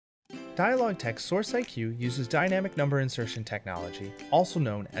DialogTech SourceIQ uses dynamic number insertion technology, also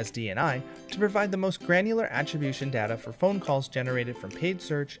known as DNI, to provide the most granular attribution data for phone calls generated from paid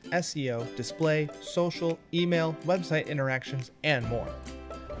search, SEO, display, social, email, website interactions, and more.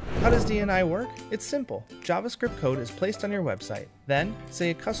 How does DNI work? It's simple. JavaScript code is placed on your website. Then, say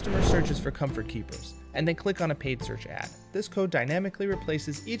a customer searches for comfort keepers, and they click on a paid search ad. This code dynamically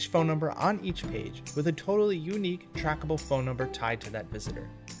replaces each phone number on each page with a totally unique, trackable phone number tied to that visitor.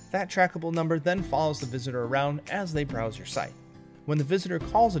 That trackable number then follows the visitor around as they browse your site. When the visitor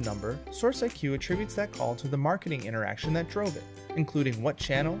calls a number, SourceIQ attributes that call to the marketing interaction that drove it, including what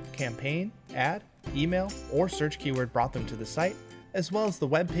channel, campaign, ad, email, or search keyword brought them to the site, as well as the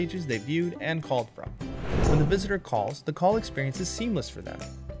web pages they viewed and called from. When the visitor calls, the call experience is seamless for them,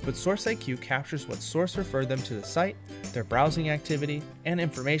 but SourceIQ captures what source referred them to the site, their browsing activity, and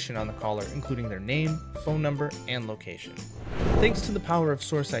information on the caller, including their name, phone number, and location. Thanks to the power of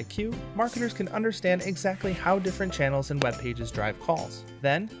SourceIQ, marketers can understand exactly how different channels and web pages drive calls.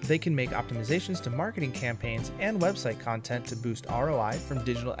 Then, they can make optimizations to marketing campaigns and website content to boost ROI from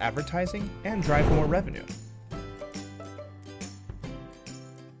digital advertising and drive more revenue.